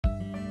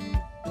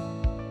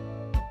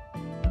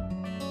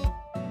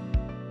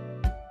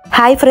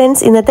Hi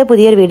friends, ഇന്നത്തെ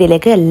പുതിയൊരു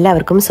വീഡിയോയിലേക്ക്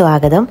എല്ലാവർക്കും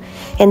സ്വാഗതം.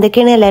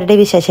 എന്തൊക്കെയാണ് എല്ലാവരുടെയും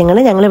വിശേഷങ്ങൾ?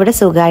 ഞങ്ങളിവിടെ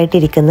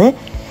സുഖമായിട്ടിരിക്കുന്നു.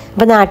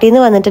 അപ്പോൾ നാട്ടിൽ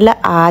നിന്ന് വന്നിട്ടുള്ള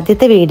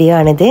ആദ്യത്തെ വീഡിയോ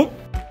ആണിത്.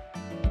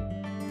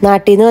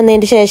 നാട്ടിൽ നിന്ന്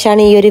വന്നതിന്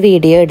ശേഷമാണ് ഈ ഒരു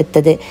വീഡിയോ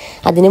എടുത്തത്.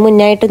 അതിന്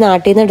മുന്നായിട്ട്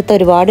നാട്ടിൽ നിന്ന് എടുത്ത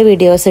ഒരുപാട്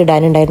വീഡിയോസ്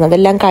ഇടാനുണ്ടായിരുന്നു.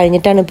 അതെല്ലാം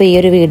കഴിഞ്ഞിട്ടാണ് ഇപ്പോൾ ഈ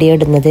ഒരു വീഡിയോ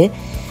ഇടുന്നത്.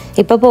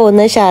 ഇപ്പോൾ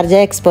പോകുന്നത് ഷാർജ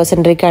എക്സ്പോ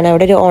സെൻറ്ററിലേക്കാണ്.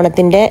 അവിടെ ഒരു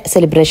ഓണത്തിൻ്റെ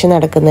സെലിബ്രേഷൻ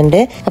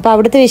നടക്കുന്നുണ്ട്. അപ്പോൾ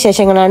അവിടുത്തെ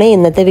വിശേഷങ്ങളാണ്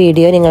ഇന്നത്തെ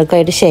വീഡിയോ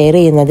നിങ്ങൾക്കായിട്ട് ഷെയർ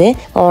ചെയ്യുന്നത്.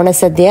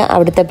 ഓണസദ്യ,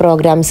 അവിടുത്തെ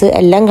പ്രോഗ്രാംസ്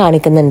എല്ലാം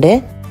കാണിക്കുന്നുണ്ട്.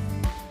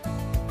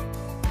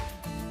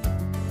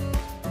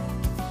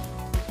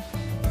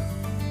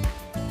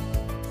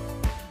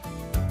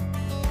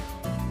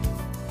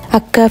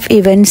 അക്കാഫ്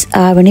ഇവൻറ്റ്സ്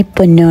ആവണി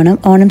പൊന്നോണം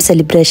ഓണം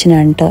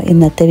സെലിബ്രേഷനാണ് കേട്ടോ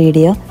ഇന്നത്തെ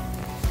വീഡിയോ.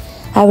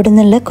 അവിടെ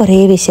നിന്നുള്ള കുറേ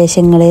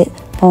വിശേഷങ്ങൾ,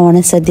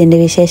 ഓണസദ്യൻ്റെ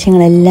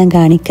വിശേഷങ്ങളെല്ലാം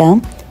കാണിക്കാം.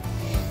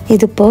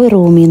 ഇതിപ്പോൾ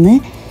റൂമിൽ നിന്ന്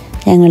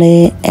ഞങ്ങൾ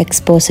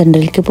എക്സ്പോ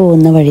സെൻറ്ററിലേക്ക്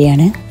പോകുന്ന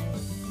വഴിയാണ്.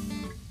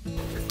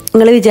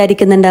 നിങ്ങൾ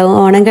വിചാരിക്കുന്നുണ്ടാവും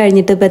ഓണം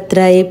കഴിഞ്ഞിട്ട് ഇപ്പോൾ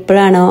എത്രയായി,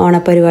 ഇപ്പോഴാണോ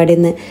ഓണപ്പരിപാടി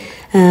എന്ന്.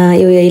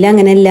 യു എയിൽ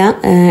അങ്ങനെയല്ല,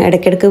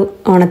 ഇടയ്ക്കിടയ്ക്ക്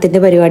ഓണത്തിൻ്റെ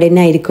പരിപാടി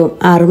തന്നെ ആയിരിക്കും.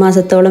 6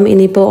 മാസത്തോളം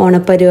ഇനിയിപ്പോൾ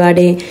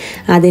ഓണപ്പരിപാടി,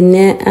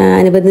 അതിന്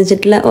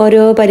അനുബന്ധിച്ചിട്ടുള്ള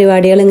ഓരോ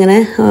പരിപാടികൾ ഇങ്ങനെ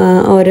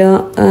ഓരോ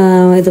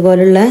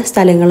ഇതുപോലുള്ള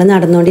സ്ഥലങ്ങൾ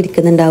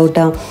നടന്നുകൊണ്ടിരിക്കുന്നുണ്ടാവും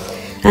കേട്ടോ.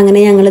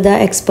 അങ്ങനെ ഞങ്ങളിതാ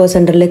എക്സ്പോ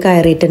സെൻറ്ററിൽ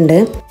കയറിയിട്ടുണ്ട്.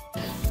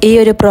 ഈ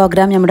ഒരു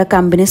പ്രോഗ്രാം നമ്മുടെ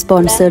കമ്പനി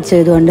സ്പോൺസർ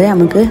ചെയ്തുകൊണ്ട്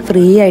നമുക്ക്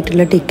ഫ്രീ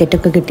ആയിട്ടുള്ള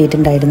ടിക്കറ്റൊക്കെ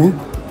കിട്ടിയിട്ടുണ്ടായിരുന്നു.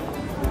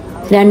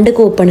 2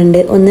 കൂപ്പൺ ഉണ്ട്.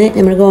 ഒന്ന്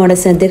നമുക്ക്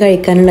ഓണസദ്യ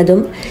കഴിക്കാനുള്ളതും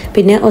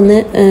പിന്നെ ഒന്ന്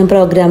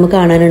പ്രോഗ്രാം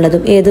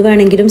കാണാനുള്ളതും. ഏത്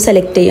വേണമെങ്കിലും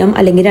സെലക്ട് ചെയ്യാം,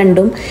 അല്ലെങ്കിൽ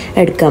രണ്ടും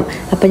എടുക്കാം.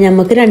 അപ്പം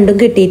നമുക്ക് രണ്ടും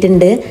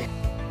കിട്ടിയിട്ടുണ്ട്.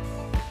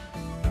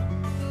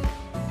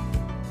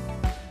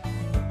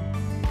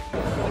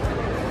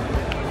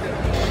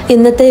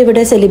 ഇന്നത്തെ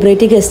ഇവിടെ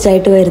സെലിബ്രിറ്റി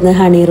ഗസ്റ്റായിട്ട് വരുന്ന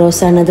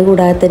ഹണിറോസ് ആണ്.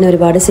 അതുകൂടാതെ തന്നെ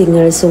ഒരുപാട്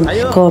സിംഗേഴ്സും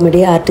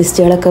കോമഡി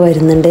ആർട്ടിസ്റ്റുകളൊക്കെ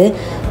വരുന്നുണ്ട്.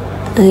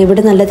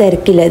 ഇവിടെ നല്ല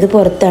തിരക്കില്ല. ഇത്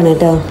പുറത്താണ്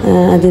കേട്ടോ,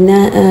 അതിന്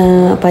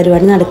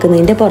പരിപാടി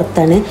നടക്കുന്നതിൻ്റെ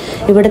പുറത്താണ്.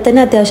 ഇവിടെ തന്നെ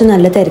അത്യാവശ്യം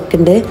നല്ല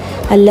തിരക്കുണ്ട്.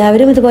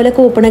 എല്ലാവരും ഇതുപോലെ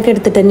കൂപ്പണൊക്കെ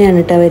എടുത്തിട്ട് തന്നെയാണ്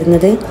കേട്ടോ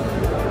വരുന്നത്.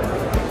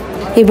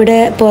 ഇവിടെ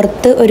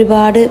പുറത്ത്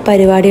ഒരുപാട്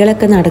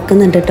പരിപാടികളൊക്കെ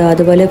നടക്കുന്നുണ്ട് കേട്ടോ.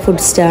 അതുപോലെ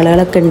ഫുഡ്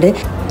സ്റ്റാളുകളൊക്കെ ഉണ്ട്.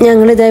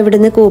 ഞങ്ങളിതാ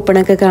ഇവിടുന്ന്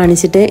കൂപ്പണൊക്കെ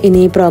കാണിച്ചിട്ട്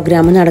ഇനി ഈ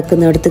പ്രോഗ്രാം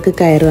നടക്കുന്നിടത്തേക്ക്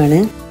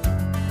കയറുവാണ്.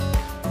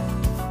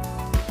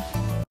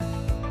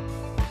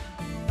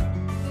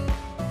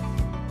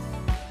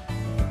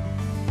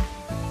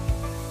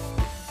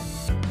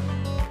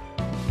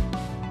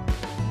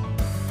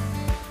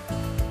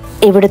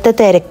 ഇവിടുത്തെ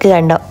തിരക്ക്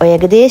കണ്ടോ?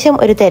 ഏകദേശം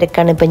ഒരു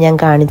തിരക്കാണ് ഇപ്പം ഞാൻ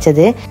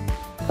കാണിച്ചത്.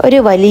 ഒരു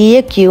വലിയ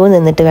ക്യൂ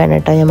നിന്നിട്ട് വേണം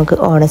കേട്ടോ നമുക്ക്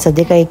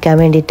ഓണസദ്യ കഴിക്കാൻ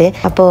വേണ്ടിയിട്ട്.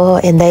 അപ്പോൾ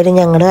എന്തായാലും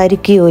ഞങ്ങൾ ആ ഒരു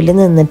ക്യൂവിൽ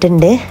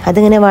നിന്നിട്ടുണ്ട്.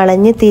 അതിങ്ങനെ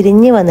വളഞ്ഞ്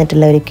തിരിഞ്ഞ്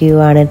വന്നിട്ടുള്ള ഒരു ക്യൂ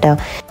ആണ് കേട്ടോ.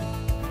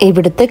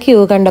 ഇവിടുത്തെ ക്യൂ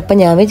കണ്ടപ്പോൾ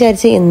ഞാൻ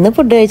വിചാരിച്ച് ഇന്ന്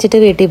ഫുഡ് കഴിച്ചിട്ട്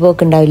വീട്ടിൽ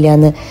പോക്കുണ്ടാവില്ല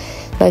എന്ന്.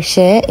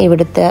 പക്ഷേ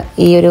ഇവിടുത്തെ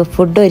ഈ ഒരു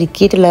ഫുഡ്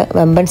ഒരുക്കിയിട്ടുള്ള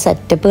വമ്പൻ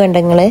സെറ്റപ്പ്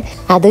കണ്ടങ്ങൾ,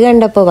 അത്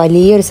കണ്ടപ്പോൾ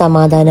വലിയൊരു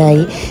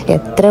സമാധാനമായി.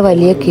 എത്ര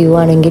വലിയ ക്യൂ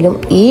ആണെങ്കിലും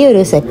ഈ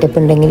ഒരു സെറ്റപ്പ്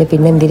ഉണ്ടെങ്കിൽ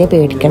പിന്നെ എന്തിനു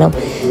പേടിക്കണം.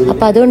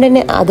 അപ്പം അതുകൊണ്ട്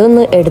തന്നെ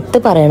അതൊന്ന് എടുത്ത്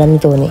പറയണം എന്ന്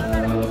തോന്നി.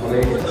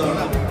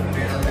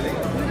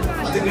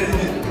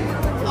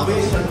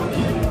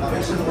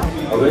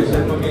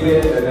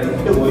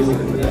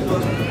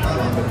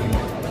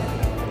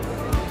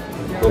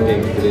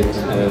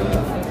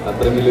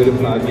 അത്ര വലിയൊരു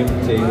ഭാഗ്യം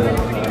ചെയ്ത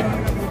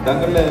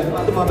താങ്കളുടെ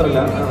അത് മാത്രമല്ല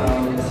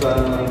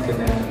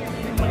പിന്നെ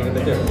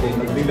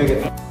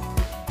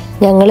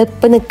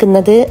ഞങ്ങളിപ്പോൾ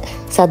നിൽക്കുന്നത്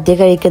സദ്യ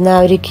കഴിക്കുന്ന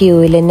ആ ഒരു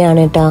ക്യൂവിൽ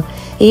തന്നെയാണ് കേട്ടോ.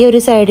 ഈ ഒരു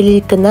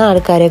സൈഡിലിരിക്കുന്ന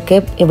ആൾക്കാരൊക്കെ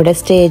ഇവിടെ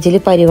സ്റ്റേജിൽ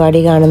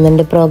പരിപാടി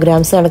കാണുന്നുണ്ട്,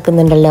 പ്രോഗ്രാംസ്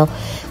നടക്കുന്നുണ്ടല്ലോ,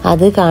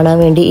 അത് കാണാൻ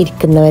വേണ്ടി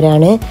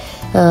ഇരിക്കുന്നവരാണ്.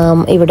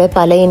 ഇവിടെ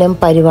പല ഇനം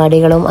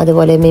പരിപാടികളും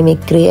അതുപോലെ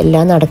മിമിക്രി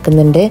എല്ലാം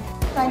നടക്കുന്നുണ്ട്.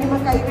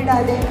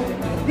 കൈവിടാതെ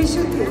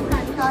വിശുദ്ധി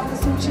കാത്തു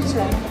സൂക്ഷിച്ച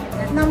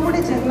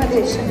നമ്മുടെ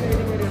ജന്മദേശം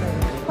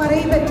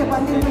പറയപ്പെട്ട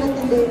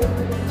പന്തിരുകുലത്തിൻ്റെ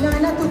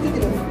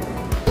നാനാത്വത്തിലും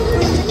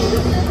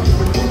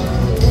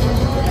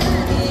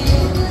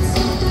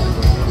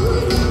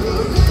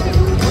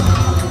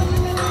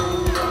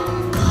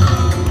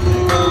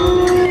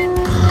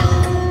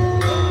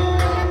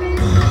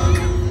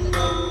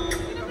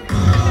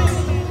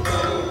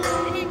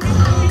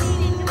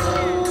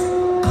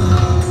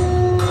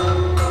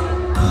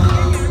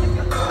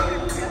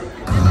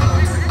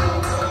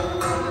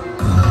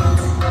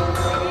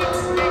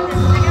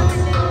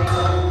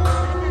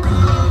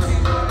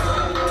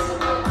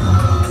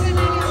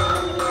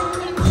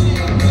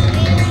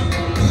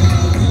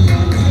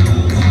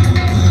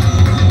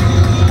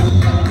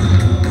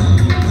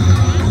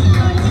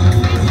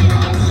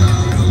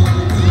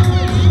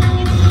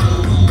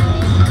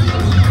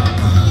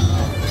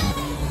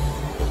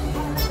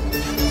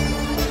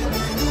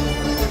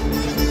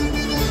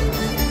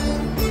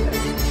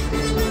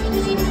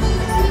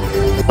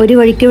ഒരു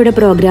വഴിക്ക് ഇവിടെ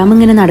പ്രോഗ്രാം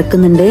ഇങ്ങനെ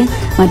നടക്കുന്നുണ്ട്.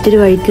 മറ്റൊരു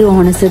വഴിക്ക്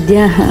ഓണസദ്യ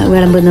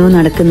വിളമ്പുന്നതും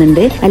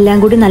നടക്കുന്നുണ്ട്. എല്ലാം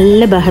കൂടി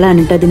നല്ല ബഹളാണ്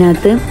കേട്ടോ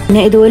അതിനകത്ത്.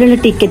 പിന്നെ ഇതുപോലുള്ള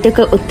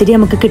ടിക്കറ്റൊക്കെ ഒത്തിരി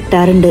നമുക്ക്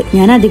കിട്ടാറുണ്ട്.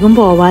 ഞാൻ അധികം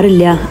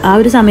പോവാറില്ല. ആ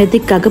ഒരു സമയത്ത്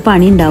ഇക്കാക്ക്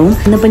പണി ഉണ്ടാവും.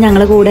 ഇന്നിപ്പോ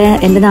ഞങ്ങളെ കൂടെ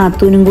എൻ്റെ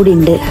നാത്തൂനും കൂടി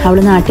ഉണ്ട്.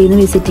 അവള് നാട്ടിൽ നിന്ന്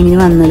വിസിറ്റിങ്ങിന്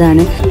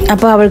വന്നതാണ്.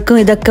 അപ്പോൾ അവൾക്കും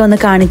ഇതൊക്കെ ഒന്ന്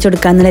കാണിച്ചു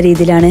കൊടുക്കാന്നുള്ള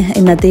രീതിയിലാണ്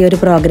ഇന്നത്തെ ഈ ഒരു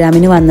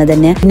പ്രോഗ്രാമിന് വന്നത്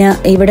തന്നെ. പിന്നെ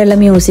ഇവിടെയുള്ള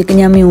മ്യൂസിക്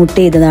ഞാൻ മ്യൂട്ട്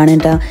ചെയ്തതാണ്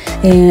കേട്ടോ.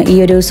 ഈ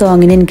ഒരു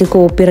സോങ്ങിന് എനിക്ക്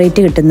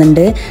കോപ്പിറൈറ്റ്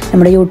കിട്ടുന്നുണ്ട്.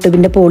 നമ്മുടെ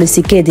യൂട്യൂബിൻ്റെ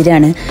പോളിസിക്ക്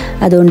എതിരാണ്.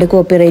 അതുകൊണ്ട്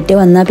കോപ്പിറൈറ്റ്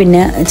വന്നാൽ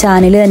പിന്നെ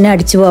ചാനൽ തന്നെ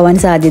അടിച്ചു പോവാൻ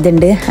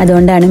സാധ്യതയുണ്ട്.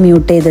 അതുകൊണ്ടാണ്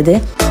മ്യൂട്ട് ചെയ്തത്.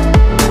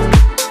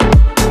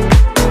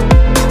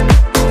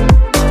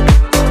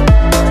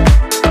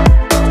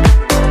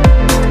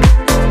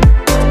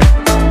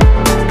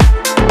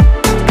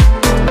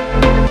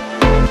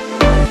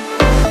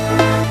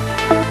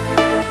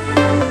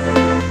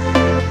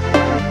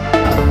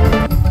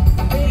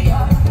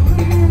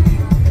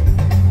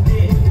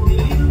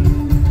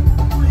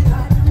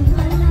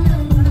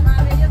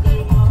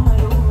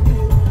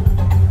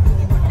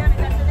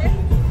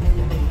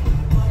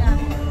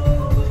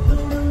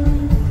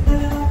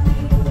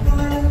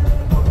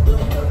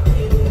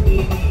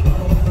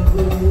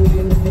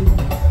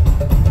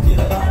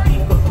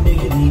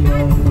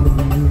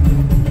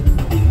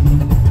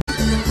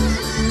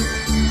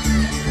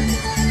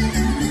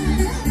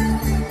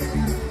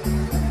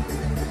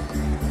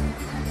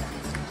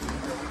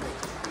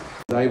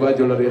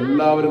 ജ്വല്ലറി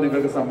എല്ലാവരും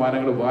നിങ്ങൾക്ക്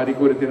സമ്മാനങ്ങൾ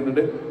വാരിക്കോരി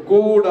തരുന്നുണ്ട്.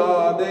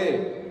 കൂടാതെ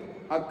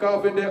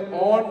അക്കാഫിന്റെ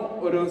ഓൺ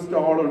ഒരു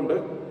സ്റ്റാൾ ഉണ്ട്.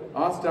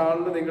 ആ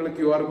സ്റ്റാളിൽ നിങ്ങൾ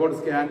QR കോഡ്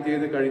സ്കാൻ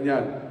ചെയ്ത്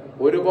കഴിഞ്ഞാൽ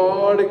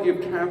ഒരുപാട്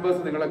ഗിഫ്റ്റ്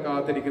ഹാമ്പേഴ്സ് നിങ്ങളെ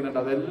കാത്തിരിക്കുന്നുണ്ട്.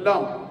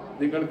 അതെല്ലാം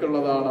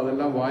നിങ്ങൾക്കുള്ളതാണ്.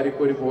 അതെല്ലാം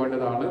വാരിക്കോരി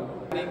പോകേണ്ടതാണ്.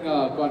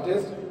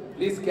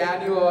 Please scan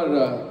your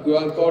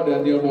QR code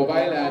on your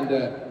mobile and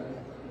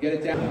get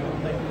a chance.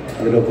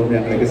 അതിലൊപ്പം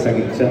ഞങ്ങൾക്ക്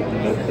സഹിച്ച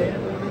നിങ്ങൾക്ക്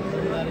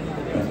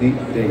നന്ദി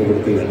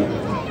രേഖപ്പെടുത്തുകയാണ്.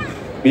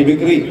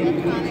 മിമിക്രി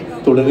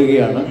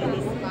തുടരുകയാണ്.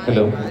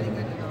 ഹലോ,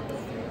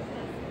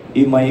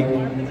 ഈ മൈക്ക്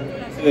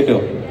കേട്ടോ?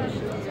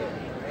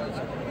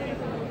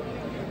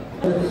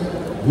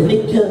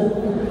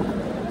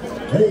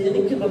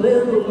 എനിക്ക്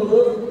പറയാനുള്ളത്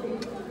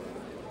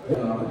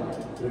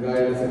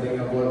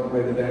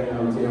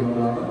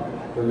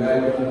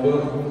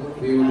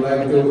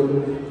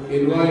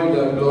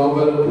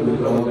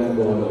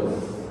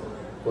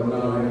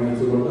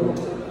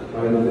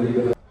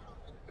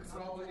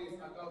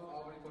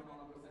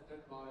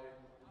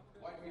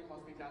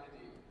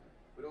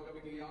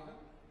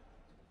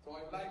So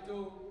I'd like to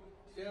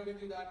share with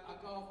you that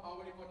ackaf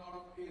onam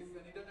is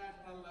an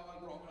international level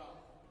program.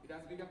 It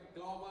has become a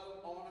global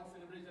onam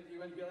celebration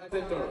event here at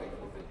Center.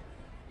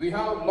 We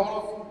have a lot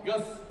of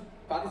guests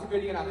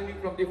participating and attending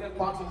from different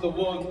parts of the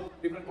world,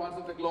 different parts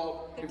of the globe,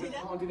 different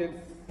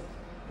continents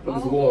from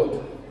this world.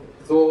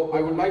 So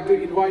I would like to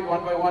invite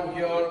one by one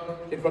here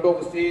in front of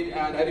the stage,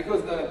 and I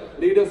request the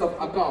leaders of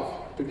ackaf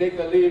to take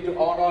the lead to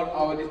honor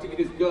our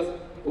distinguished guests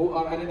who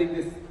are attending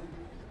this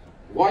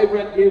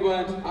vibrant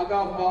event,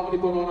 ackaf onam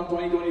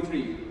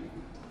 2023.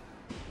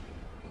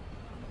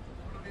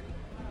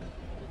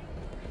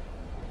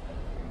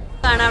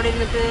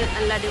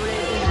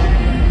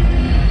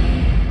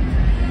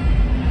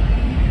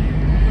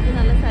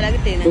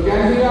 So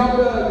can we have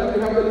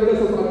the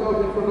leaders of ackaf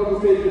in front of the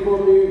stage before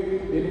we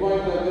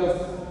invite the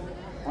guests?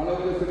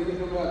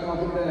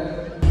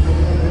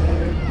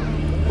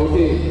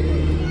 Okay.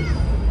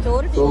 So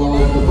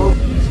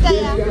the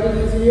gathering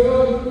is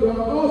here from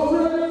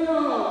Australia.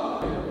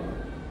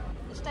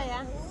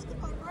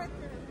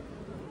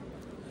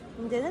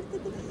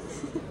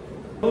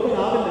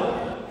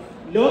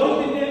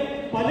 ലോകത്തിന്റെ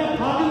പല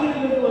ഭാഗങ്ങളിൽ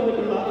നിന്ന്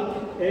വന്നിട്ടുള്ള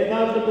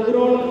ഏതാണ്ട്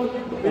 100ഓളം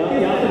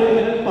യാത്രകൾ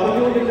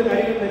പറഞ്ഞുകൊണ്ടിരുന്ന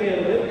കാര്യങ്ങൾ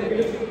തന്നെയാണത്.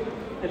 എങ്കിലും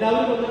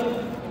എല്ലാവരും ഒന്ന്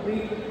ഈ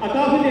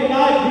അക്കാഫിന്റെ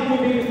എല്ലാ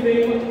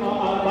എക്സിക്യൂട്ടീവ്സിനെയും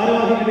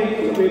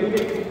ഭാരവാഹികളെയും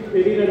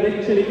വേദികളിലേക്ക്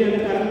ക്ഷണിക്കേണ്ട.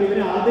 കാരണം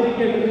ഇവരെ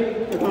ആദരിക്കേണ്ടത്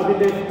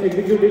അക്കാഫിന്റെ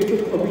എക്സിക്യൂട്ടീവ്സും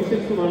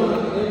ഒഫീഷ്യൽസുമാണ്.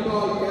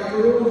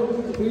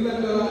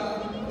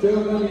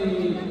 Germany,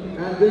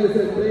 and there is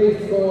a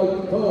place called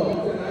Thor.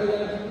 It's an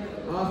island.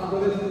 ആ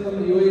പ്രദേശത്ത്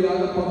നിന്ന് UAE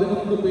ആകെ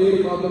 11 പേര്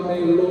മാത്രമേ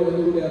ഉള്ളൂ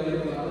എന്നുകൂടി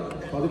അറിയുന്നതാണ്.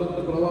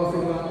 11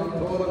 പ്രവാസികളാണ്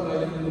Thor എന്ന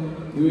ഐലൻഡിൽ നിന്നും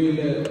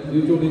UAE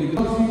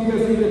ജീവിച്ചുകൊണ്ടിരിക്കുന്നത്.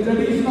 The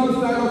traditional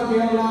style of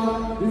Kerala.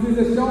 This is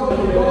a show.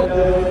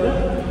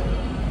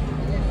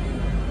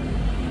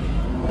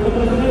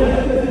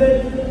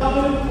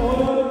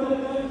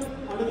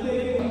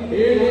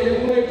 ഏഴ്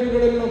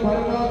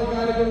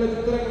ഭരണാധികാരികളുടെ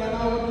ചിത്രങ്ങൾ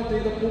അനാവരണം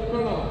ചെയ്ത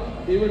പൂക്കളം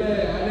ഇവിടെ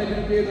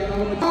ആലേഖനം ചെയ്ത്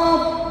അനാവരണം.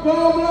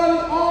 Global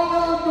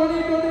Onam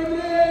 2023.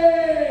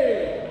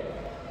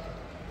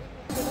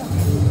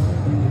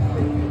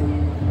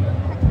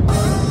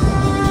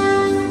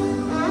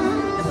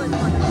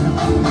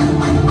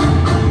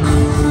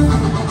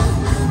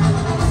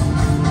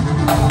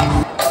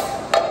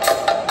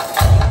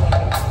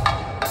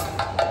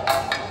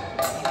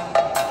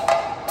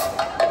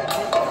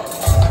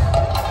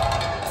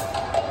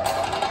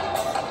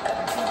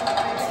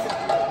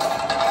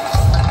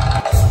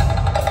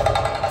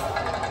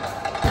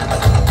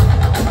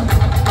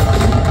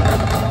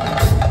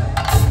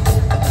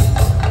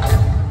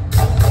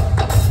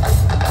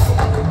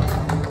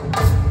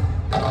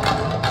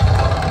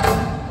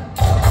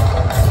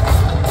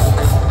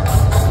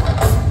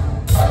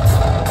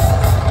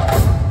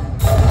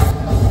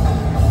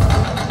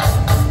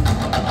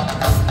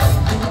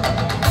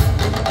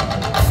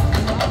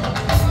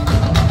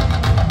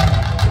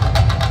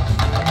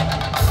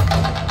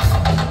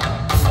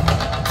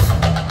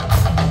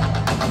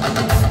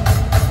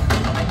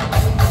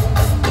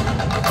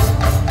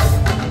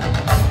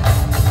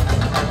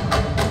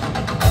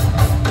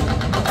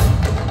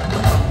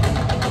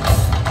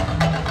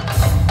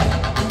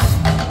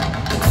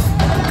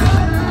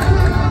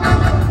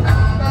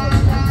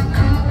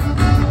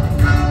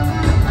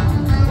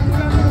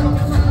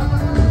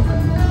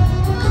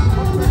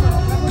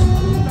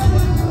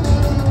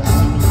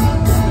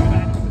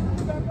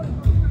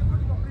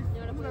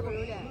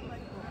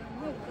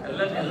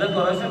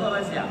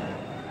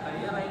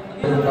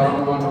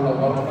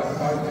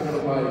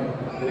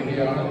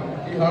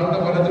 ഈ ഹാളിന്റെ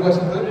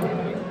വലതുവശത്ത്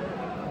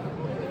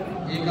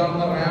ഈ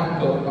കാണുന്ന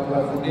റാമ്പ് നമ്മുടെ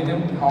ഫുഡിനും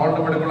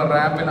ഹാളിനും ഇടയ്ക്കുള്ള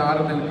റാമ്പിന്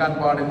ആരും നിൽക്കാൻ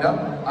പാടില്ല.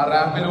 ആ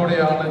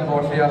റാമ്പിലൂടെയാണ്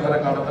ഘോഷയാത്ര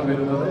കടന്നു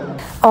വരുന്നത്.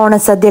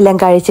 ഓണസദ്യ എല്ലാം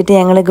കഴിച്ചിട്ട്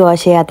ഞങ്ങൾ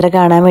ഘോഷയാത്ര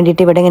കാണാൻ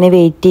വേണ്ടിയിട്ട് ഇവിടെ ഇങ്ങനെ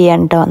വെയിറ്റ്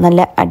ചെയ്യാൻ കേട്ടോ.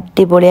 നല്ല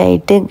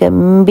അടിപൊളിയായിട്ട്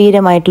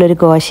ഗംഭീരമായിട്ടുള്ളൊരു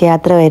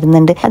ഘോഷയാത്ര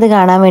വരുന്നുണ്ട്. അത്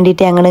കാണാൻ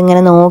വേണ്ടിയിട്ട് ഞങ്ങൾ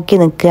ഇങ്ങനെ നോക്കി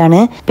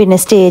നിൽക്കുകയാണ്. പിന്നെ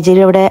സ്റ്റേജിൽ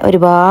ഇവിടെ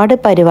ഒരുപാട്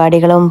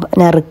പരിപാടികളും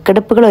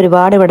നറുക്കെടുപ്പുകൾ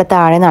ഒരുപാട് ഇവിടെ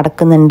താഴെ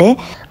നടക്കുന്നുണ്ട്.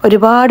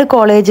 ഒരുപാട്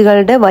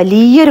കോളേജുകളുടെ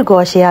വലിയൊരു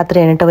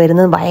ഘോഷയാത്രയാണ് കേട്ടോ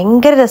വരുന്നത്.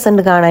 ഭയങ്കര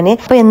രസമുണ്ട് കാണാൻ.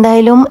 അപ്പോൾ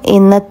എന്തായാലും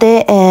ഇന്നത്തെ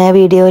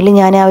വീഡിയോയിൽ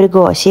ഞാൻ ആ ഒരു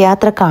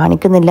ഘോഷയാത്ര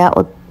കാണിക്കുന്നില്ല,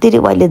 ഒത്തിരി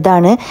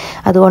വലുതാണ്.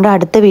 അതുകൊണ്ട്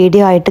അടുത്ത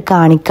വീഡിയോ ആയിട്ട്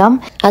കാണിക്കാം.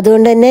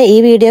 അതുകൊണ്ട് തന്നെ ഈ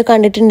വീഡിയോ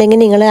കണ്ടിട്ടുണ്ടെങ്കിൽ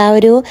നിങ്ങൾ ആ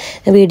ഒരു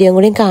വീഡിയോ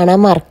കൂടി കാണാൻ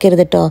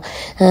മറക്കരുത് കേട്ടോ.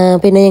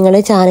 പിന്നെ നിങ്ങൾ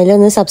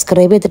ചാനലൊന്ന്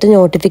സബ്സ്ക്രൈബ് ചെയ്തിട്ട്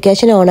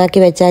നോട്ടിഫിക്കേഷൻ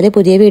ഓണാക്കി വെച്ചാൽ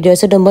പുതിയ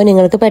വീഡിയോസ് ഇടുമ്പോൾ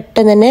നിങ്ങൾക്ക്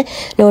പെട്ടെന്ന് തന്നെ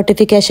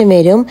നോട്ടിഫിക്കേഷൻ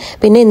വരും.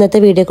 പിന്നെ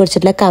ഇന്നത്തെ വീഡിയോ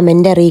കുറിച്ചിട്ടുള്ള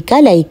കമൻറ്റ്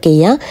അറിയിക്കുക, ലൈക്ക്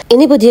ചെയ്യുക.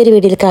 ഇനി പുതിയൊരു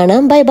വീഡിയോയിൽ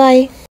കാണാം. Bye bye.